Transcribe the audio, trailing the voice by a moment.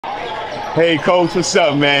Hey, Coach, what's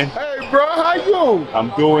up, man? Hey, bro, how you?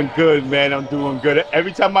 I'm doing good, man. I'm doing good.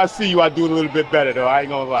 Every time I see you, I do a little bit better, though. I ain't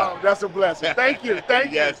gonna lie. Oh, that's a blessing. Thank you.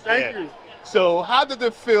 Thank you. Thank you. So, how did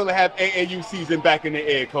it feel to have AAU season back in the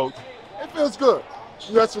air, Coach? It feels good.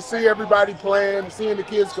 Just to see everybody playing, seeing the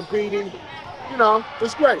kids competing. You know,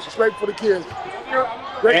 it's great. It's great for the kids.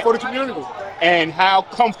 Great for the community. And how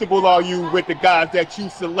comfortable are you with the guys that you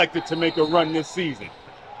selected to make a run this season?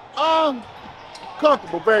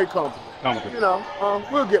 Comfortable, very comfortable. Comfortable. You know,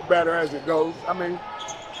 we'll get better as it goes. I mean,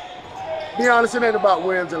 be honest, it ain't about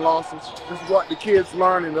wins and losses. It's what the kids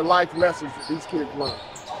learn and the life lessons that these kids learn.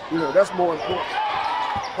 You know, that's more important.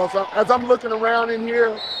 Because as I'm looking around in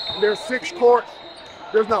here, there's 6 courts.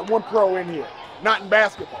 There's not one pro in here, not in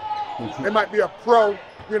basketball. There might be a pro,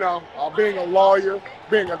 you know, being a lawyer,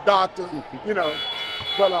 being a doctor, you know.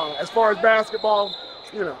 But as far as basketball,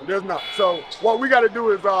 you know, there's not. So what we got to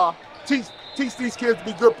do is teach these kids to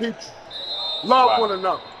be good people, love one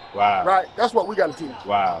another. Wow. Right? That's what we got to teach.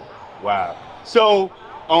 Wow. Wow. So,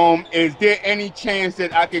 is there any chance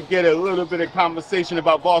that I could get a little bit of conversation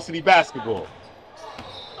about varsity basketball?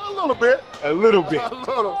 A little bit. A little bit. A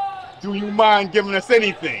little. Do you mind giving us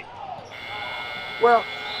anything? Well,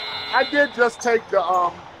 I did just take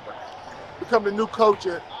the become the new coach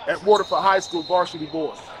at Waterford High School varsity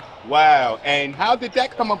boys. Wow. And how did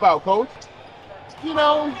that come about, Coach? You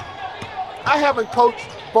know, I haven't coached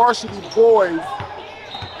varsity boys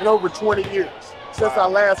in over 20 years since I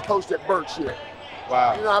last coached at Berkshire.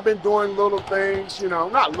 Wow. You know, I've been doing little things, you know,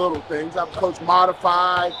 not little things. I've coached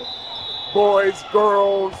modified, boys,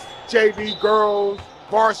 girls, JV girls,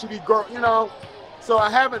 varsity girls, you know. So I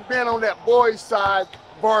haven't been on that boys side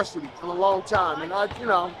varsity in a long time. And you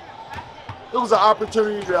know, it was an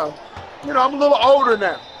opportunity to, you know, I'm a little older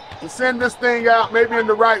now, to send this thing out maybe in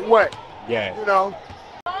the right way. Yeah. You know.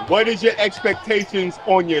 What is your expectations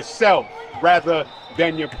on yourself rather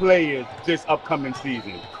than your players this upcoming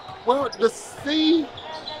season? Well, to see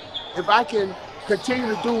if I can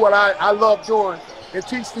continue to do what I love doing and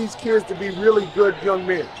teach these kids to be really good young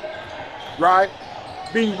men, right?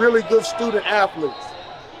 Being really good student athletes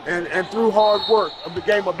and through hard work of the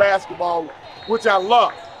game of basketball, which I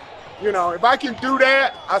love. You know, if I can do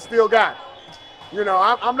that, I still got it. You know,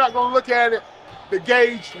 I'm not going to look at it to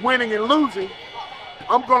gauge winning and losing.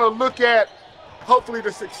 I'm going to look at, hopefully,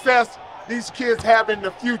 the success these kids have in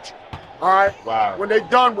the future, all right? Wow. When they're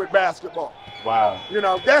done with basketball. Wow. You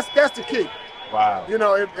know, that's the key. Wow. You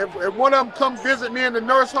know, if one of them comes visit me in the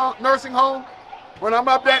nursing home, when I'm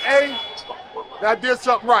up that age, I did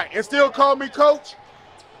something right, and still call me coach,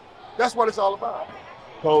 that's what it's all about.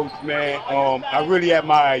 Coach, man, I really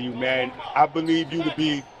admire you, man. I believe you to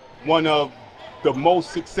be one of the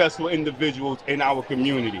most successful individuals in our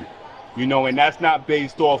community. You know, and that's not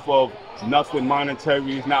based off of nothing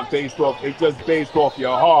monetary. It's not based off, it's just based off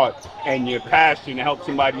your heart and your passion to help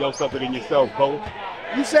somebody else other than yourself, Coach.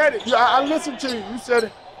 You said it. I listened to you. You said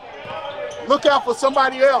it. Look out for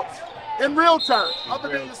somebody else in real time, other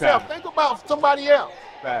than yourself. Think about somebody else.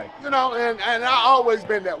 Right. You know, and I always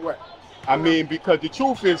been that way. I mean, because the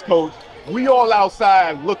truth is, Coach, we all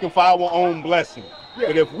outside looking for our own blessing. Yeah.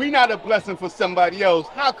 But if we're not a blessing for somebody else,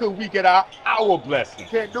 how could we get our blessing?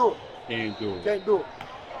 Can't do it. Can't do it. Can't do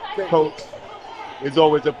it. Coach, it's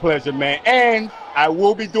always a pleasure, man. And I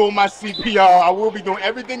will be doing my CPR. I will be doing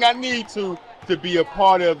everything I need to be a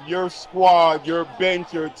part of your squad, your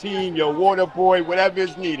bench, your team, your water boy, whatever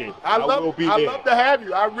is needed. I will be there. I love to have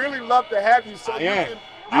you. I really love to have you. So you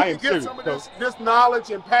can get some of this knowledge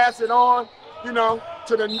and pass it on, you know,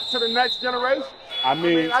 to the next generation. I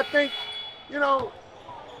mean, I think, you know,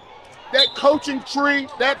 that coaching tree,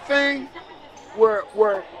 that thing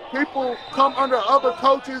where people come under other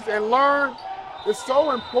coaches and learn is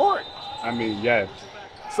so important. I mean, yes.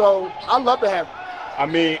 So I love to have you. I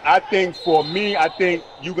mean, I think for me, I think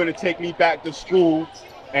you're going to take me back to school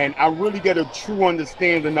and I really get a true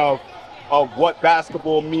understanding of what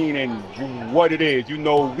basketball means and what it is. You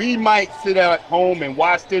know, we might sit at home and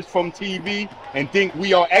watch this from TV and think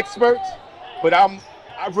we are experts, but I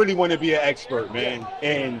really want to be an expert, man,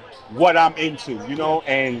 in what I'm into, you know,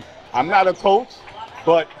 and I'm not a coach,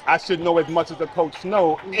 but I should know as much as a coach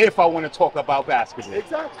knows if I want to talk about basketball.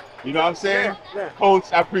 Exactly. You know what I'm saying? Yeah. Coach,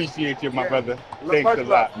 I appreciate you, my brother. Thanks a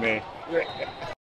lot, man. Yeah.